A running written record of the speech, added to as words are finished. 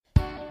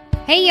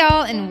Hey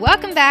y'all, and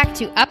welcome back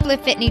to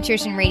Uplift Fit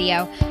Nutrition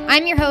Radio.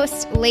 I'm your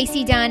host,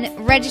 Lacey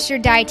Dunn,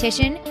 registered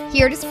dietitian,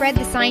 here to spread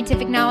the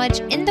scientific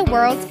knowledge in the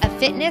worlds of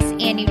fitness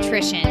and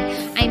nutrition.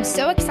 I'm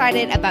so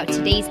excited about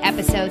today's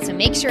episode, so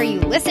make sure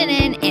you listen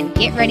in and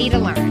get ready to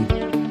learn.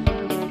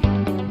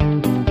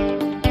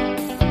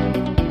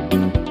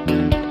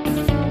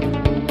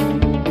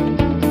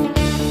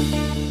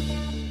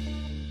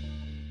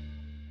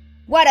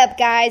 What up,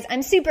 guys?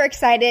 I'm super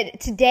excited.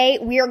 Today,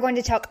 we are going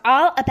to talk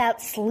all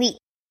about sleep,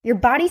 your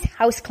body's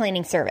house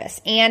cleaning service.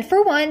 And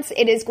for once,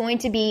 it is going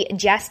to be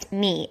just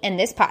me in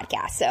this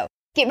podcast. So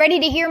get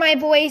ready to hear my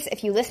voice.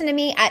 If you listen to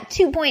me at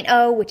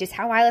 2.0, which is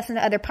how I listen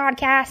to other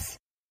podcasts,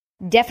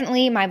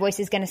 definitely my voice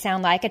is going to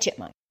sound like a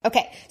chipmunk.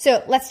 Okay,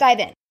 so let's dive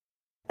in.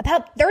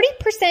 About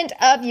 30%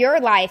 of your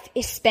life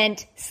is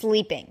spent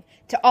sleeping.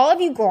 To all of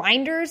you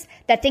grinders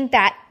that think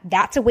that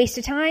that's a waste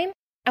of time,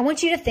 I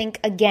want you to think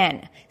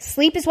again.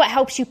 Sleep is what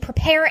helps you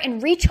prepare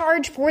and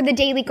recharge for the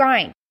daily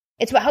grind.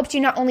 It's what helps you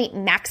not only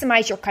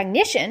maximize your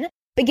cognition,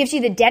 but gives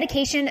you the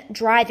dedication,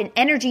 drive, and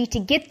energy to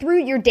get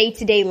through your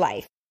day-to-day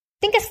life.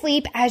 Think of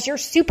sleep as your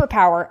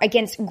superpower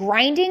against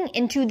grinding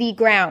into the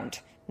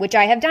ground, which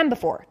I have done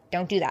before.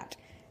 Don't do that.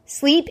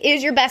 Sleep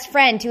is your best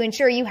friend to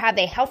ensure you have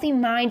a healthy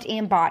mind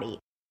and body.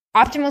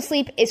 Optimal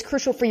sleep is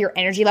crucial for your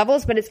energy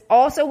levels, but it's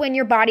also when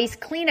your body's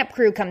cleanup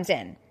crew comes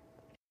in.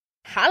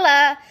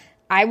 Holla!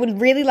 I would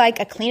really like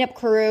a cleanup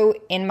crew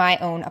in my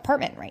own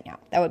apartment right now.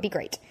 That would be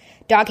great.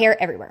 Dog hair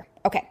everywhere.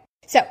 Okay.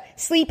 So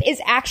sleep is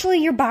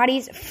actually your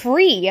body's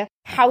free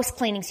house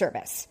cleaning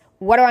service.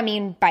 What do I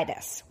mean by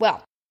this?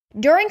 Well,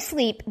 during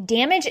sleep,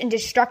 damaged and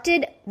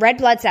destructed red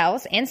blood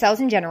cells and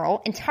cells in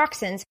general and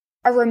toxins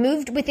are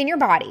removed within your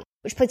body,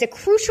 which plays a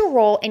crucial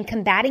role in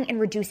combating and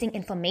reducing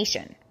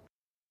inflammation.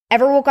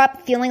 Ever woke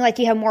up feeling like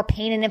you have more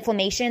pain and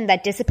inflammation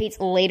that dissipates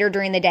later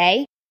during the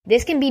day?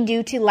 This can be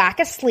due to lack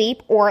of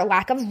sleep or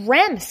lack of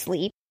REM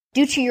sleep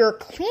due to your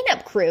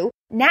cleanup crew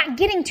not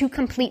getting to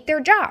complete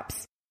their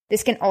jobs.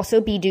 This can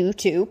also be due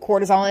to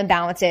cortisol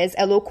imbalances,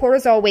 a low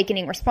cortisol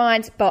awakening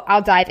response, but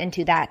I'll dive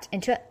into that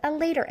into a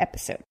later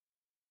episode.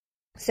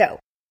 So,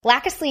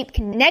 lack of sleep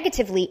can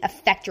negatively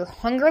affect your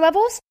hunger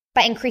levels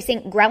by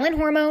increasing ghrelin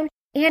hormone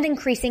and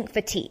increasing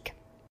fatigue.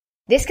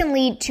 This can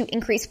lead to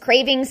increased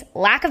cravings,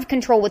 lack of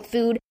control with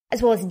food,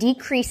 as well as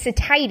decreased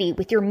satiety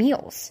with your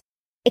meals.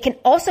 It can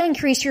also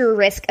increase your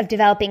risk of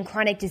developing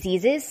chronic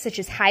diseases such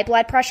as high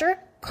blood pressure,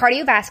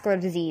 cardiovascular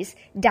disease,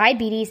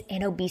 diabetes,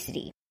 and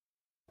obesity.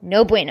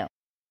 No bueno.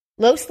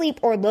 Low sleep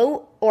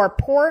or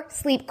poor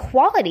sleep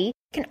quality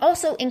can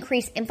also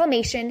increase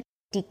inflammation,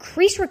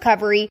 decrease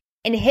recovery,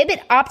 inhibit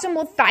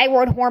optimal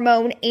thyroid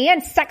hormone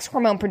and sex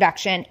hormone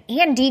production,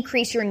 and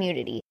decrease your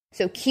immunity.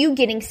 So cue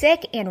getting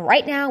sick, and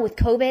right now with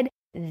COVID,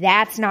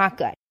 that's not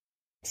good.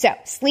 So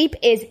sleep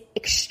is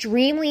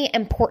extremely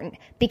important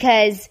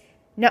because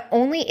not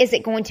only is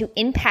it going to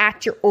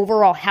impact your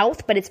overall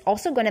health, but it's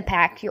also going to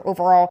impact your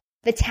overall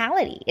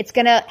vitality. It's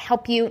going to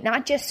help you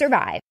not just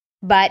survive,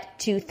 but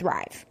to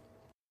thrive.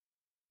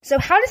 So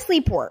how does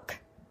sleep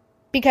work?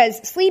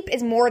 Because sleep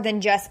is more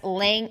than just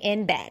laying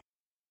in bed.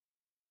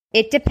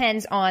 It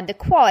depends on the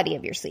quality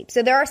of your sleep.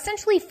 So there are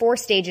essentially 4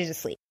 stages of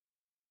sleep.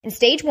 In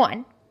stage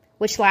 1,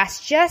 which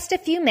lasts just a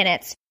few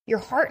minutes, your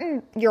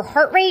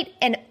heart rate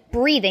and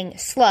breathing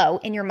slow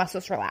and your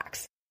muscles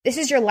relax. This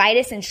is your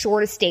lightest and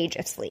shortest stage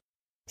of sleep.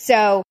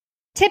 So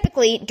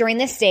typically during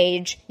this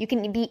stage, you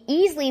can be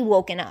easily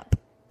woken up.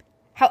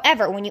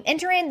 However, when you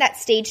enter in that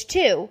stage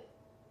 2,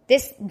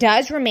 this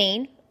does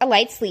remain a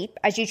light sleep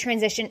as you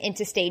transition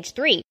into stage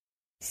 3.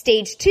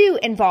 Stage 2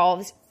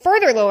 involves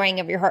further lowering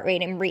of your heart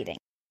rate and breathing.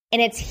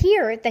 And it's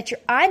here that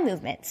your eye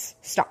movements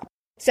stop.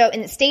 So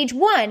in stage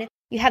 1,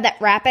 you have that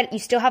rapid, you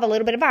still have a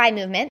little bit of eye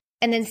movement.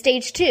 And then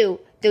stage 2,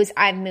 those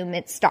eye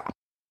movements stop.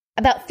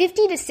 About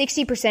 50 to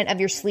 60%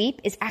 of your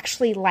sleep is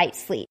actually light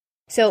sleep.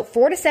 So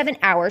 4 to 7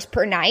 hours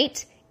per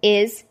night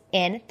is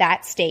in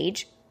that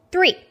stage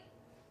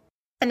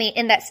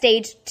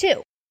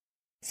 2.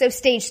 So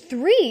stage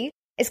 3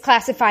 is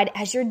classified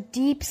as your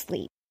deep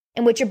sleep,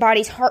 in which your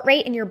body's heart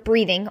rate and your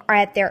breathing are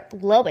at their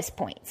lowest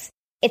points.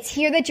 It's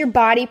here that your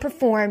body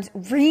performs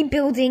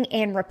rebuilding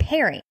and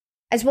repairing,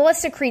 as well as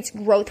secretes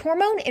growth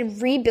hormone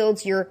and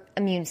rebuilds your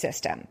immune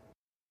system.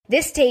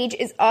 This stage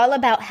is all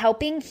about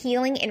helping,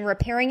 healing, and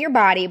repairing your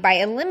body by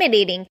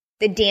eliminating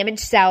the damaged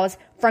cells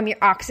from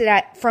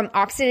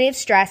oxidative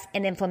stress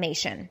and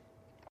inflammation.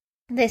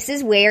 This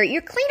is where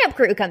your cleanup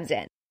crew comes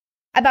in.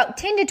 About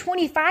 10 to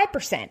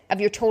 25%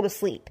 of your total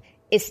sleep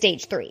is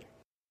stage 3.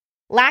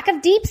 Lack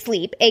of deep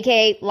sleep,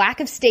 aka lack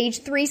of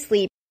stage 3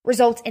 sleep,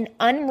 results in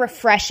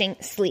unrefreshing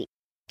sleep.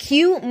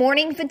 Cue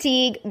morning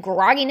fatigue,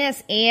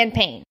 grogginess, and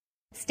pain.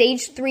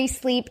 Stage 3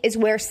 sleep is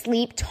where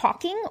sleep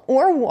talking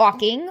or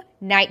walking,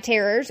 night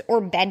terrors,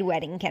 or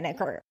bedwetting can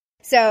occur.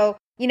 So,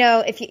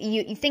 if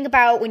you think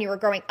about when you were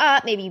growing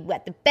up, maybe you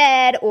wet the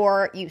bed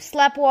or you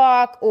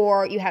sleptwalk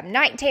or you have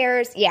night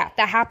terrors. Yeah,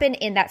 that happened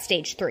in that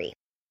stage 3.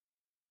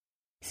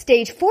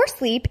 Stage 4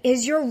 sleep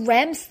is your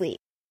REM sleep.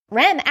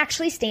 REM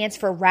actually stands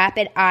for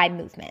rapid eye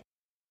movement.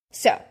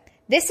 So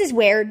This is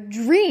where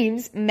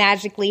dreams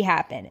magically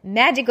happen.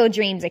 Magical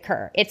dreams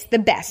occur. It's the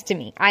best to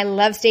me. I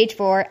love stage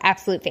 4,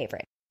 absolute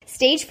favorite.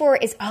 Stage 4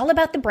 is all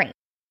about the brain.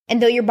 And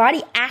though your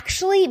body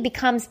actually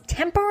becomes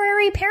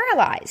temporarily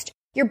paralyzed,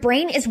 your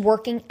brain is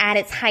working at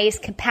its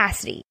highest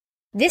capacity.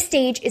 This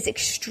stage is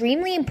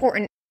extremely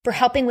important for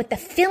helping with the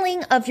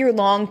filling of your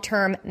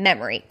long-term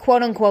memory,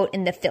 quote unquote,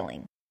 in the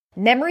filling.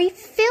 Memory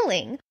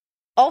filling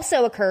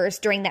also occurs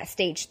during that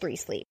stage 3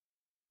 sleep.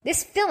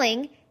 This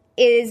filling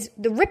is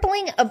the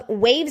rippling of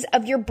waves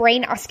of your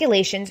brain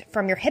oscillations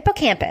from your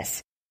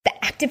hippocampus that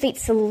activate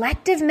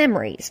selective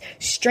memories,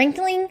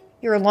 strengthening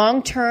your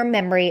long-term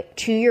memory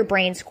to your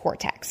brain's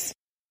cortex.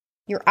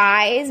 Your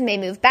eyes may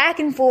move back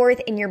and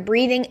forth and your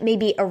breathing may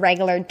be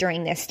irregular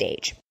during this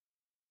stage.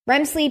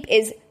 REM sleep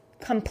is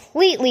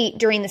completely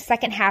during the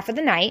second half of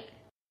the night,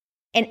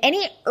 and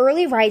any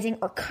early rising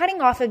or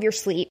cutting off of your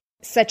sleep,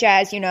 such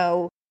as,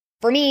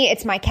 for me,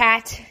 it's my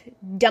cat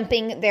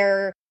dumping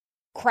their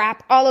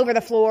crap all over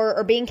the floor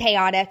or being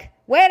chaotic,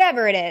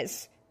 whatever it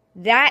is,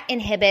 that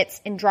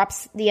inhibits and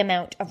drops the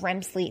amount of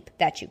REM sleep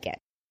that you get.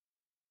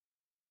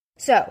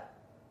 So,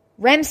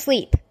 REM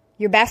sleep,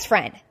 your best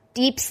friend.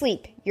 Deep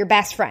sleep, your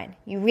best friend.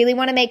 You really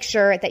want to make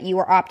sure that you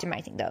are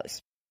optimizing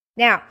those.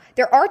 Now,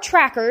 there are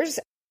trackers.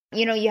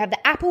 You have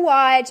the Apple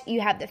Watch,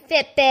 you have the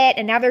Fitbit,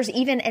 and now there's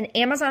even an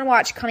Amazon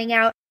Watch coming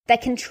out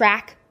that can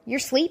track your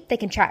sleep. They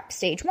can track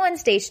stage 1,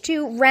 stage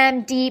 2,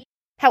 REM, deep.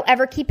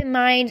 However, keep in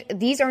mind,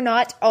 these are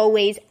not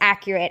always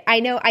accurate. I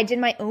know I did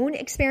my own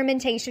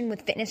experimentation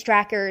with fitness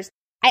trackers.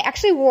 I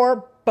actually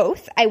wore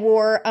both. I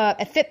wore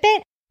a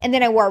Fitbit, and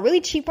then I wore a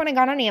really cheap one I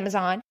got on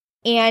Amazon.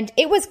 And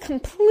it was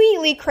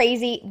completely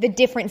crazy, the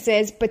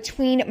differences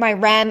between my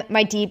REM,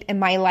 my deep, and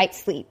my light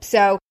sleep.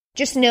 So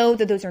just know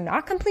that those are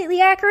not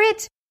completely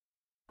accurate.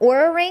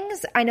 Oura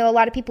rings, I know a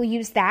lot of people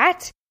use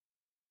that.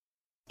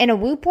 And a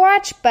Whoop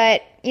watch,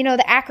 but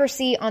the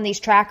accuracy on these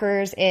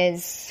trackers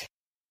is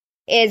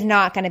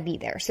not going to be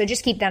there. So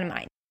just keep that in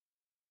mind.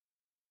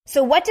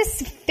 So what does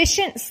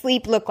sufficient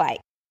sleep look like?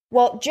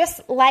 Well,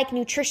 just like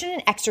nutrition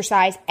and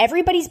exercise,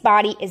 everybody's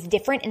body is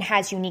different and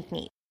has unique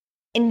needs.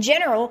 In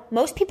general,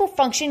 most people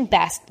function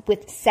best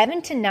with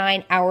 7 to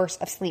 9 hours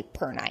of sleep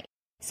per night.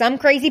 Some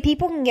crazy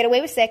people can get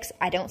away with 6.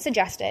 I don't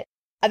suggest it.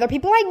 Other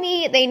people like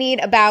me, they need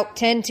about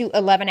 10 to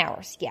 11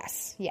 hours.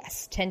 Yes,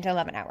 10 to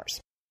 11 hours.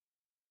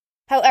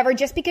 However,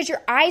 just because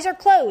your eyes are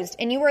closed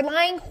and you are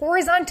lying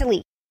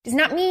horizontally does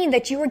not mean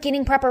that you are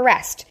getting proper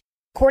rest.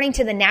 According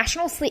to the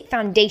National Sleep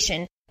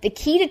Foundation, the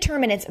key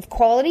determinants of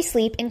quality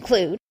sleep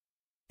include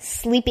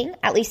sleeping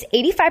at least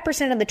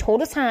 85% of the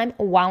total time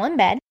while in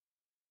bed,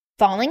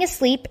 falling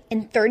asleep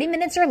in 30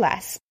 minutes or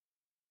less,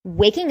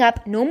 waking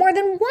up no more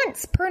than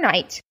once per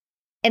night,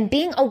 and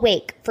being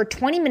awake for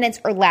 20 minutes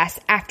or less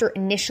after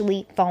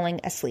initially falling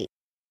asleep.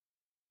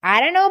 I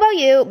don't know about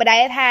you, but I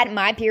have had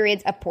my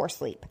periods of poor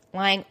sleep,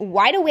 lying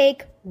wide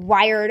awake,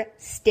 wired,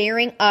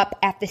 staring up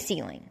at the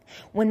ceiling.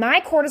 When my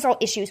cortisol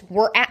issues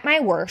were at my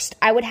worst,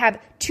 I would have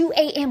 2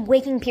 a.m.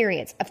 waking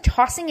periods of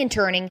tossing and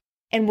turning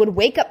and would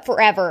wake up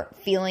forever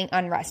feeling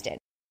unrested.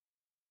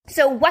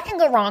 So what can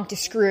go wrong to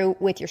screw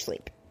with your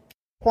sleep?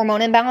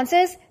 Hormone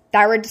imbalances,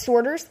 thyroid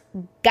disorders,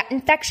 gut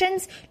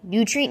infections,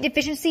 nutrient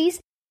deficiencies,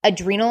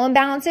 adrenal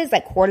imbalances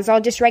like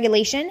cortisol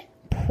dysregulation,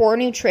 poor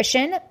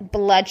nutrition,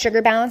 blood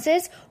sugar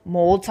balances,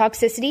 mold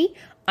toxicity,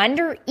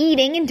 under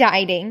eating and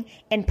dieting,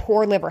 and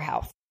poor liver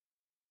health.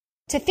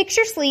 To fix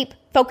your sleep,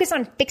 focus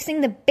on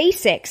fixing the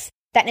basics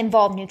that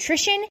involve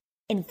nutrition,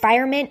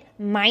 environment,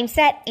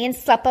 mindset, and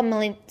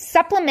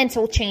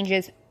supplemental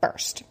changes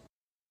first.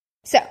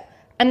 So,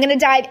 I'm going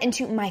to dive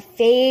into my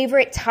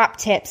favorite top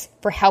tips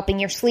for helping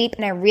your sleep,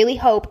 and I really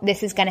hope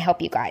this is going to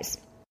help you guys.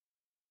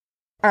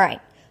 All right.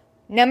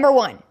 Number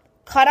 1,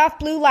 cut off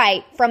blue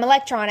light from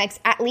electronics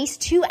at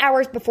least 2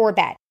 hours before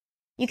bed.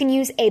 You can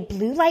use a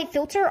blue light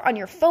filter on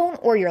your phone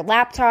or your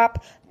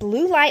laptop,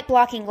 blue light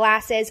blocking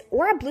glasses,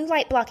 or a blue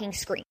light blocking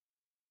screen.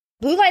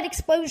 Blue light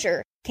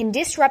exposure can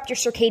disrupt your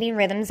circadian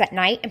rhythms at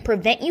night and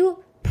prevent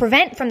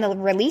from the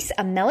release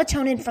of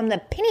melatonin from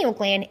the pineal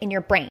gland in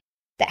your brain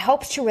that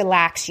helps to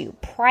relax you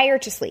prior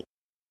to sleep.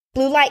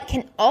 Blue light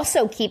can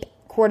also keep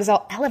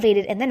cortisol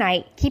elevated in the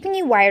night, keeping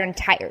you wired and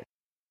tired.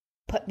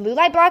 Put blue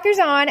light blockers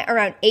on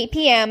around 8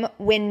 p.m.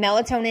 when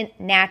melatonin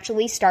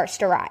naturally starts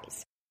to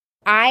rise.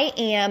 I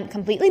am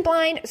completely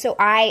blind, so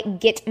I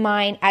get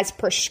mine as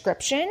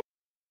prescription.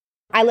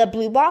 I love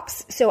Blue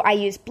Box, so I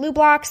use Blue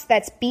Box.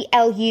 That's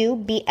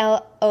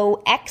BLUBLOX.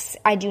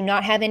 I do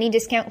not have any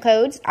discount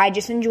codes. I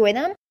just enjoy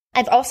them.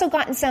 I've also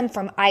gotten some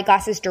from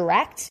Eyeglasses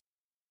Direct.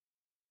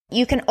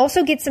 You can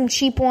also get some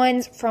cheap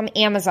ones from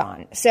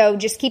Amazon. So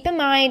just keep in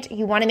mind,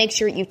 you want to make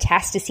sure you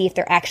test to see if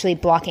they're actually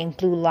blocking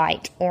blue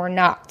light or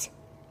not.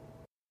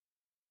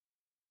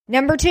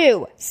 Number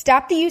 2,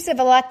 stop the use of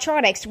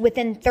electronics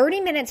within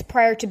 30 minutes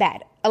prior to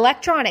bed.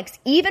 Electronics,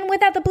 even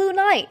without the blue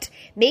light,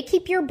 may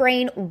keep your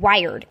brain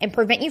wired and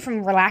prevent you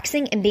from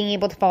relaxing and being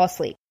able to fall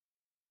asleep.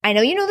 I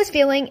know you know this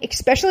feeling,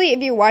 especially if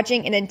you're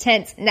watching an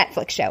intense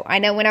Netflix show. I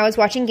know when I was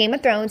watching Game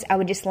of Thrones, I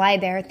would just lie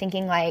there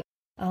thinking like,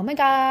 oh my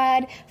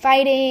God,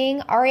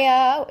 fighting,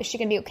 Arya, is she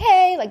going to be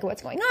okay? Like,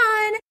 what's going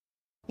on?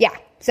 Yeah,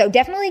 so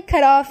definitely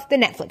cut off the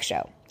Netflix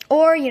show.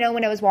 Or,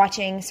 when I was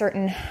watching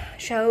certain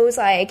shows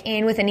like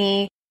Anne with an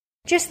E,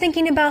 just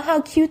thinking about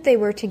how cute they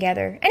were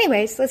together.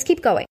 Anyways, let's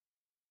keep going.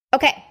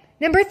 Okay,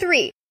 number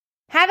 3,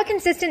 have a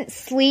consistent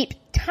sleep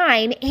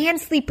time and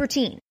sleep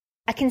routine.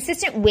 A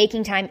consistent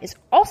waking time is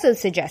also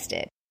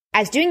suggested,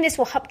 as doing this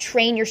will help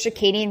train your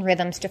circadian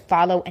rhythms to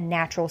follow a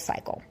natural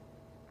cycle.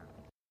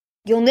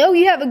 You'll know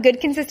you have a good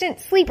consistent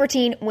sleep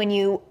routine when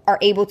you are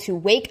able to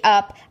wake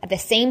up at the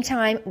same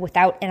time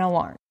without an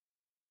alarm.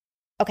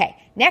 Okay,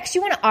 next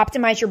you want to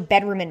optimize your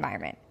bedroom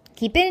environment.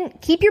 Keep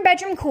your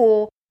bedroom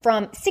cool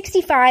from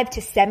 65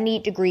 to 70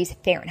 degrees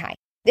Fahrenheit.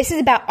 This is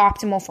about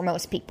optimal for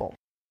most people.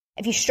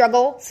 If you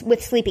struggle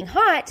with sleeping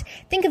hot,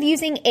 think of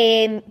using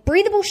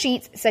breathable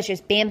sheets such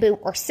as bamboo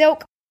or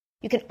silk.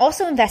 You can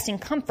also invest in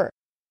comfort.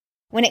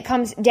 When it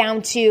comes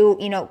down to,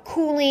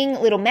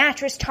 cooling, little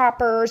mattress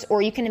toppers,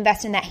 or you can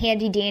invest in that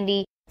handy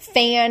dandy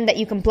fan that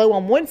you can blow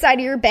on one side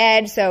of your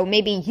bed. So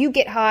maybe you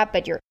get hot,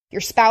 but your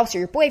spouse or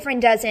your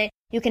boyfriend doesn't.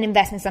 You can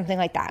invest in something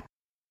like that.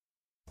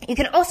 You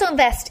can also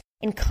invest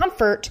in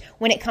comfort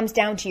when it comes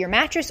down to your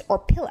mattress or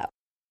pillow,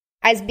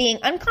 as being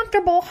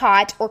uncomfortable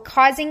hot or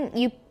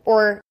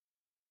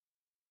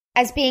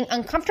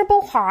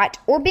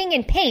being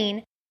in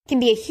pain can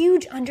be a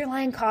huge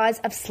underlying cause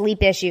of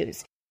sleep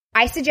issues.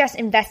 I suggest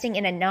investing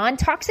in a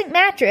non-toxic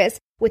mattress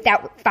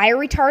without fire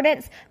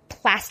retardants,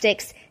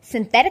 plastics,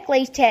 synthetic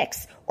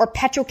latex, or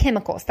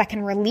petrochemicals that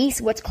can release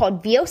what's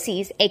called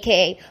VOCs,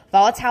 aka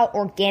volatile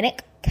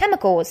organic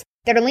chemicals,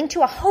 that are linked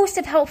to a host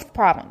of health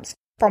problems,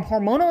 from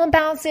hormonal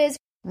imbalances,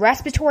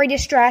 respiratory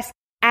distress,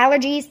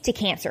 allergies, to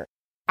cancer.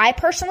 I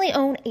personally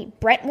own a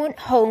Brentwood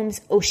Homes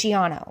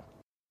Oceano,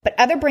 but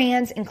other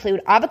brands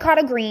include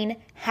Avocado Green,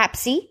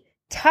 Hapsy,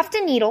 Tuft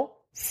 & Needle,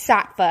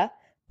 Saatva,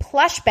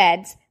 Plush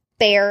Beds,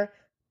 Bear,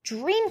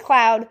 Dream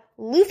Cloud,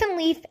 Loof and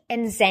Leaf,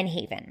 and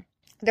Zenhaven.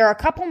 There are a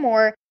couple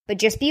more, but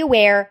just be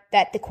aware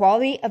that the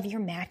quality of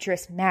your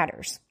mattress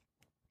matters.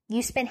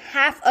 You spend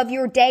half of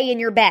your day in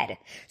your bed,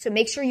 so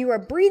make sure you are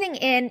not breathing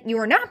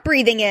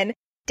in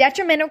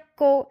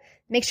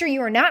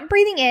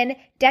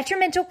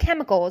detrimental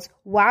chemicals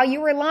while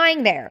you are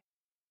lying there.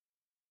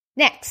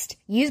 Next,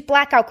 use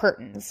blackout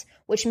curtains,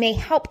 which may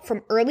help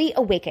from early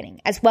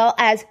awakening, as well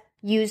as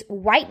use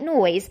white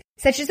noise,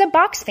 such as a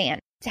box fan,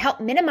 to help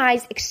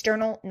minimize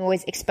external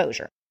noise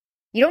exposure.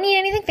 You don't need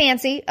anything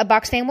fancy, a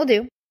box fan will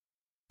do,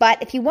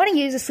 but if you want to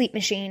use a sleep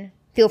machine,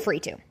 feel free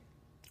to.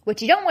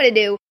 What you don't want to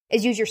do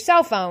is use your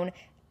cell phone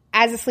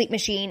as a sleep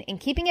machine and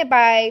keeping it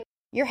by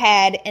your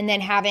head and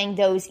then having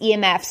those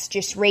EMFs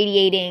just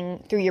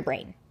radiating through your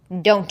brain.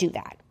 Don't do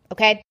that,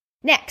 okay?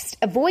 Next,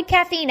 avoid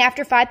caffeine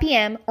after 5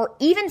 p.m. or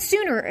even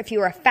sooner if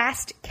you are a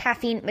fast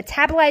caffeine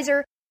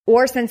metabolizer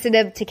or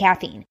sensitive to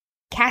caffeine.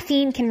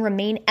 Caffeine can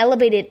remain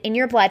elevated in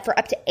your blood for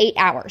up to 8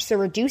 hours, so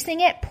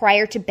reducing it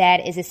prior to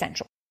bed is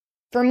essential.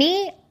 For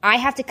me, I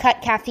have to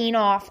cut caffeine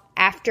off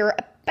after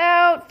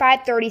about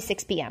 5:30,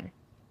 6 p.m.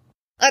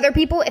 Other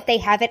people, if they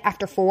have it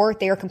after 4,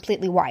 they are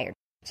completely wired.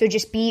 So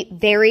just be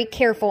very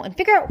careful and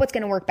figure out what's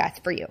going to work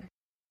best for you.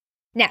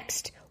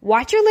 Next,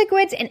 watch your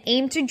liquids and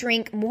aim to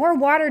drink more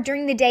water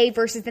during the day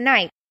versus the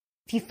night.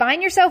 If you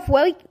find yourself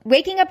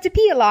waking up to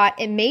pee a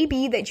lot, it may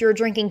be that you're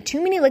drinking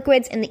too many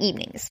liquids in the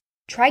evenings.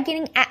 Try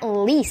getting at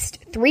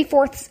least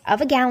 3/4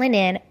 of a gallon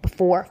in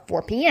before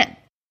 4 p.m.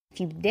 If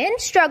you then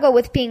struggle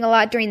with peeing a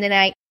lot during the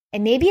night, it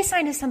may be a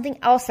sign of something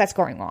else that's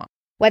going on.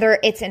 Whether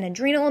it's an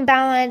adrenal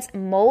imbalance,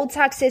 mold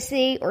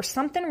toxicity, or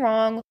something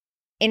wrong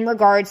in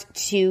regards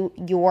to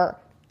your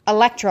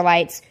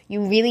electrolytes,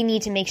 you really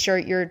need to make sure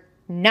you're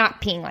not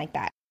peeing like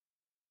that.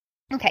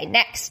 Okay,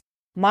 next,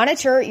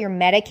 monitor your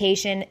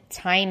medication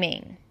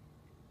timing.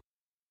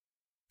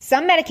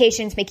 Some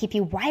medications may keep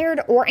you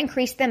wired or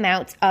increase the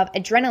amounts of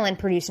adrenaline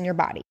produced in your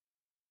body.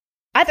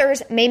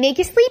 Others may make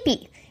you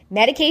sleepy.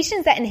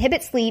 Medications that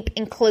inhibit sleep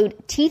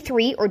include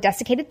T3 or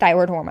desiccated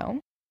thyroid hormone,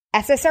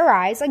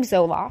 SSRIs like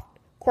Zoloft,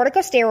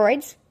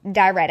 corticosteroids,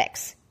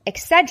 diuretics,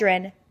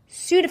 Excedrin,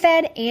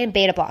 Sudafed, and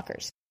beta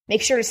blockers.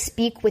 Make sure to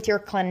speak with your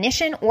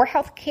clinician or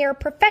healthcare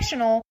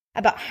professional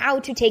about how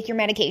to take your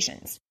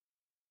medications.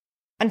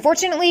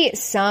 Unfortunately,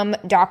 some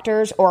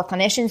doctors or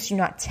clinicians do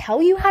not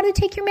tell you how to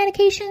take your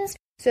medications.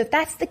 So if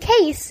that's the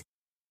case,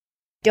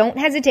 don't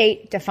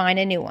hesitate to find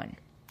a new one.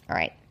 All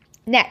right.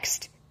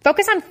 Next,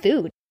 focus on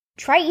food.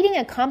 Try eating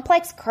a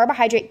complex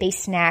carbohydrate-based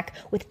snack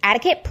with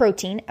adequate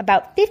protein,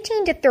 about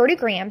 15 to 30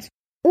 grams,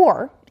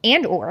 or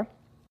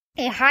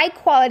a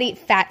high-quality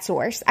fat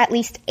source, at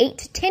least 8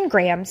 to 10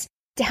 grams,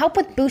 to help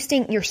with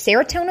boosting your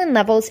serotonin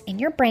levels in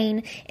your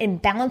brain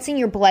and balancing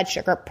your blood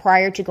sugar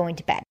prior to going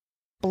to bed.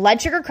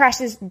 Blood sugar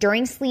crashes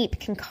during sleep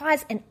can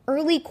cause an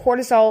early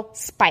cortisol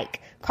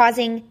spike,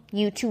 causing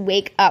you to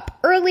wake up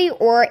early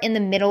or in the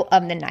middle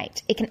of the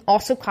night. It can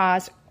also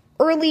cause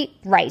early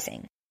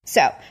rising.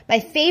 So, my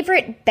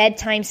favorite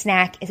bedtime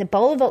snack is a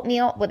bowl of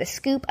oatmeal with a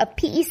scoop of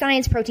PE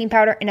Science protein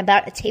powder and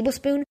about a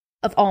tablespoon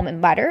of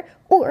almond butter,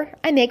 or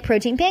I make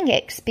protein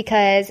pancakes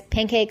because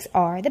pancakes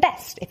are the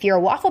best. If you're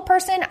a waffle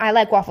person, I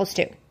like waffles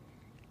too.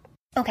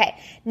 Okay,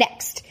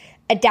 next,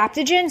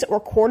 adaptogens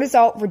or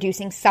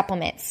cortisol-reducing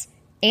supplements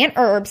and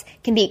herbs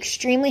can be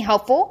extremely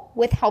helpful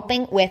with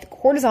helping with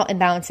cortisol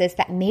imbalances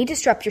that may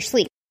disrupt your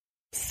sleep.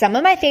 Some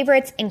of my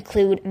favorites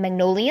include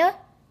magnolia,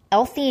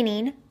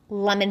 L-theanine,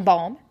 lemon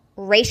balm,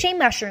 reishi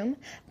mushroom,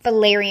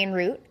 valerian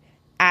root,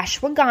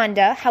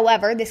 ashwagandha.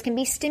 However, this can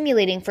be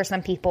stimulating for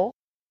some people,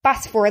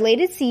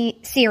 phosphorylated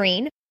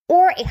serine,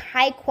 or a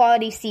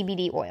high-quality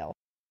CBD oil.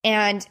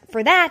 And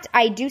for that,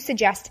 I do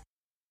suggest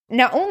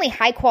not only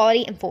high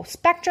quality and full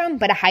spectrum,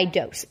 but a high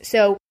dose.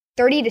 So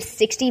 30 to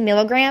 60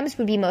 milligrams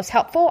would be most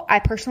helpful. I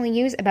personally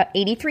use about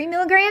 83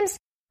 milligrams.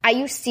 I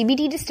use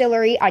CBD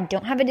Distillery. I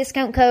don't have a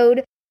discount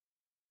code,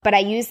 but I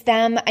use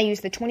them. I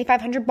use the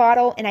 2500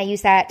 bottle, and I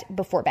use that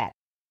before bed.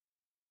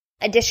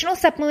 Additional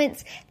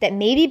supplements that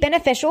may be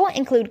beneficial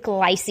include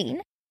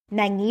glycine,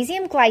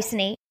 magnesium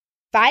glycinate,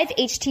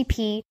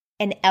 5-HTP,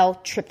 and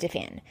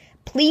L-tryptophan.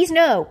 Please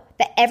know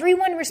that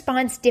everyone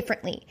responds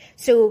differently,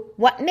 so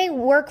what may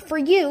work for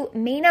you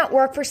may not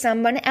work for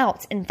someone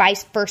else, and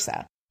vice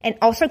versa. And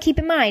also keep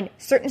in mind,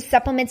 certain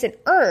supplements and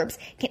herbs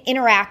can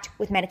interact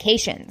with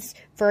medications.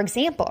 For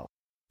example,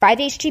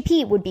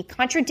 5-HTP would be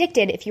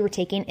contradicted if you were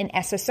taking an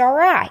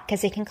SSRI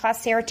because it can cause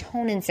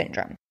serotonin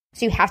syndrome,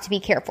 so you have to be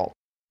careful.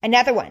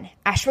 Another one,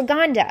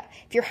 ashwagandha.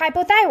 If you're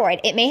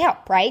hypothyroid, it may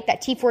help, right?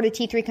 That T4 to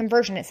T3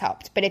 conversion has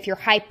helped. But if you're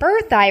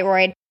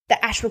hyperthyroid, the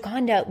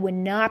ashwagandha would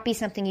not be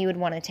something you would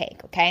want to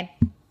take, okay?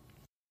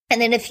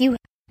 And then if you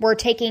were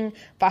taking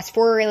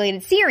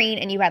phosphorylated serine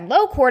and you had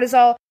low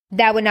cortisol,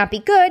 that would not be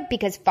good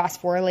because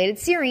phosphorylated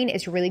serine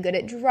is really good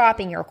at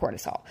dropping your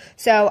cortisol.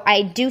 So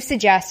I do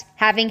suggest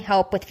having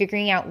help with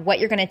figuring out what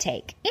you're going to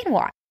take and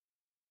why.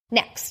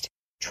 Next,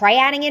 try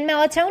adding in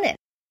melatonin.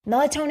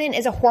 Melatonin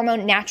is a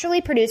hormone naturally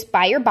produced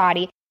by your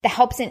body that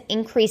helps in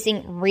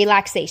increasing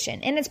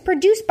relaxation, and it's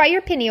produced by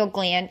your pineal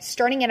gland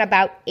starting at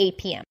about 8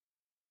 p.m.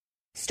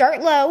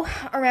 Start low,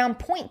 around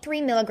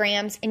 0.3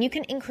 milligrams, and you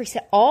can increase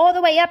it all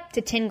the way up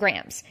to 10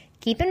 grams.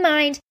 Keep in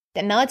mind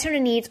that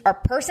melatonin needs are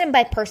person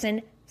by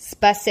person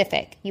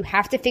specific. You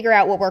have to figure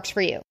out what works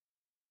for you.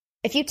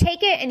 If you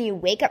take it and you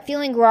wake up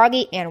feeling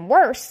groggy and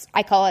worse,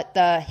 I call it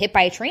the hit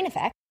by a train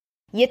effect,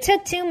 you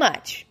took too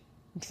much.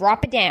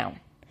 Drop it down.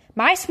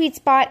 My sweet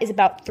spot is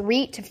about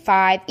 3 to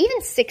 5,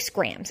 even 6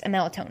 grams of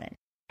melatonin.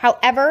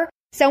 However,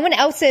 someone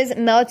else's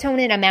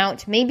melatonin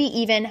amount may be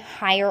even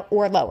higher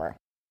or lower.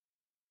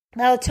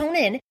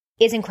 Melatonin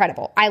is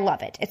incredible. I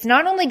love it. It's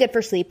not only good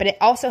for sleep, but it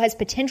also has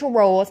potential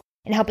roles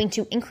in helping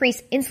to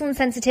increase insulin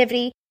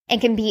sensitivity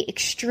and can be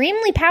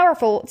extremely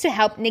powerful to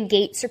help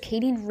negate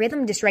circadian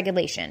rhythm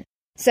dysregulation.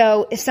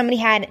 So if somebody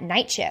had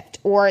night shift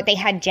or they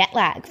had jet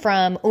lag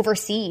from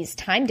overseas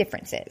time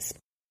differences.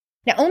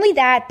 Not only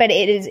that, but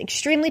it is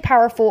extremely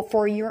powerful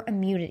for your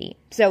immunity,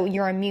 so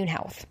your immune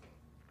health.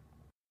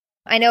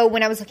 I know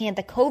when I was looking at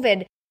the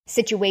COVID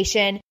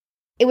situation,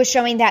 it was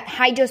showing that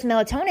high-dose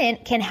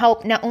melatonin can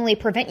help not only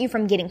prevent you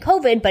from getting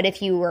COVID, but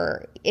if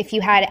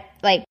you had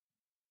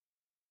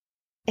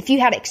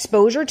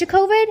exposure to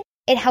COVID,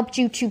 it helped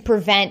you to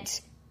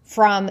prevent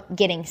from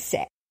getting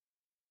sick.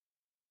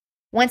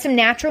 Want some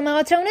natural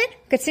melatonin?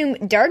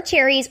 Consume dark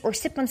cherries or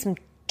sip on some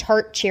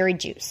tart cherry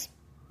juice.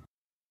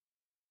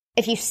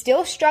 If you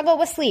still struggle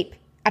with sleep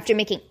after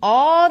making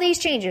all these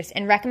changes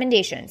and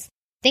recommendations,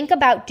 think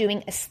about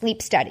doing a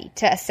sleep study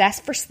to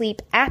assess for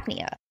sleep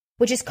apnea,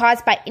 which is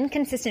caused by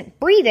inconsistent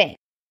breathing.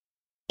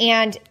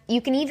 And you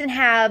can even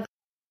have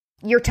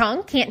your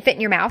tongue can't fit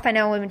in your mouth. I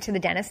know I went to the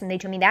dentist and they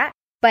told me that,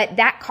 but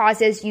that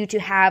causes you to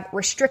have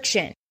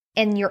restriction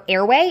in your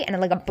airway and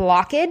like a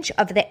blockage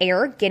of the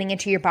air getting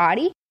into your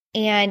body.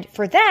 And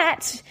for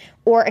that,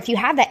 or if you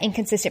have that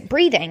inconsistent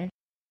breathing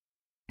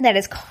that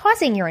is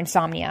causing your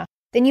insomnia,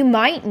 then you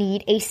might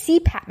need a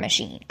CPAP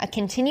machine, a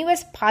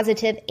continuous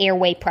positive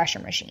airway pressure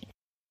machine.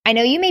 I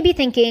know you may be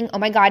thinking, oh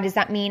my God, does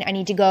that mean I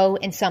need to go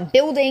in some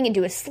building and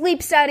do a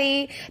sleep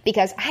study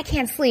because I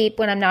can't sleep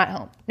when I'm not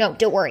home? No,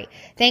 don't worry.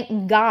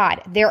 Thank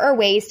God there are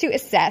ways to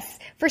assess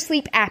for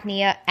sleep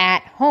apnea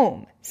at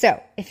home.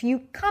 So if you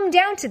come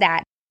down to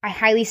that, I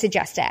highly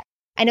suggest it.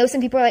 I know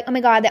some people are like, oh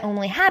my God, that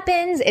only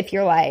happens if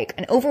you're like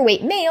an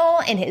overweight male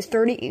in his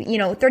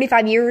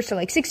 35 years to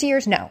like 60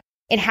 years. No.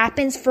 It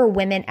happens for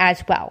women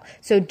as well.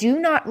 So do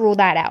not rule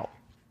that out.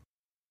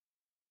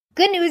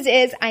 Good news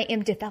is I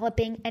am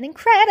developing an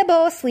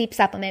incredible sleep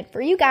supplement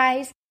for you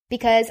guys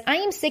because I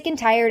am sick and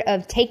tired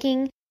of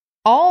taking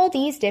all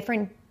these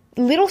different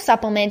little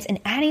supplements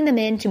and adding them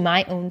into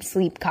my own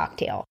sleep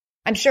cocktail.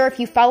 I'm sure if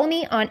you follow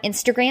me on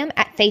Instagram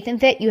at Faith and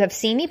Fit, you have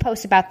seen me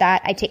post about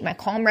that. I take my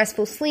Calm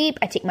Restful Sleep.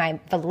 I take my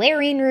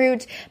valerian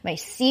root, my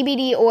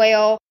CBD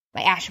oil,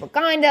 my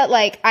ashwagandha.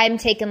 Like I'm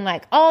taking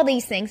like all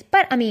these things,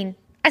 but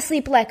I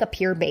sleep like a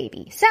pure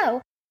baby. So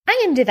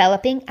I am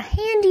developing a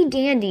handy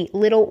dandy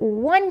little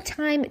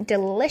one-time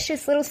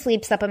delicious little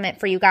sleep supplement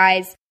for you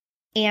guys.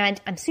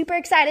 And I'm super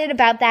excited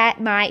about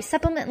that. My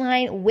supplement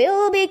line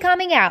will be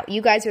coming out.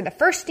 You guys are the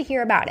first to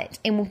hear about it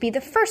and will be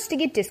the first to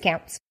get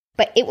discounts.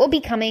 but it will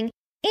be coming,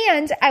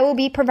 and I will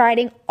be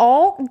providing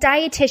all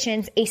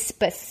dietitians a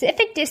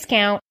specific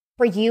discount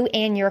for you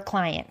and your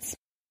clients.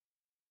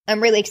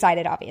 I'm really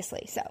excited,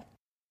 obviously, so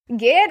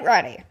get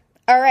ready.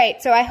 All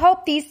right, so I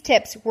hope these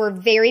tips were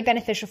very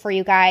beneficial for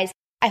you guys.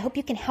 I hope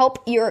you can help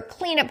your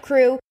cleanup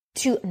crew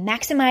to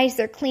maximize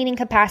their cleaning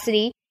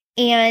capacity.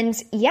 And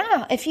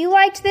yeah, if you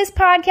liked this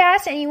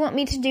podcast and you want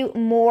me to do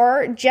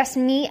more Just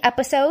Me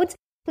episodes,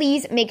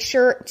 please make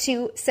sure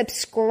to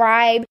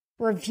subscribe,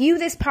 review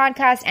this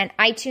podcast and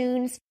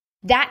iTunes.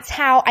 That's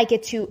how I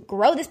get to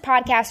grow this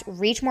podcast,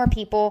 reach more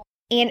people,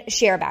 and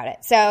share about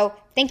it. So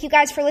thank you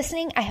guys for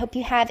listening. I hope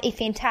you have a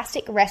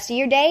fantastic rest of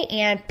your day,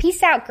 and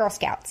peace out, Girl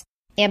Scouts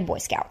and Boy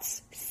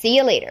Scouts. See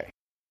you later.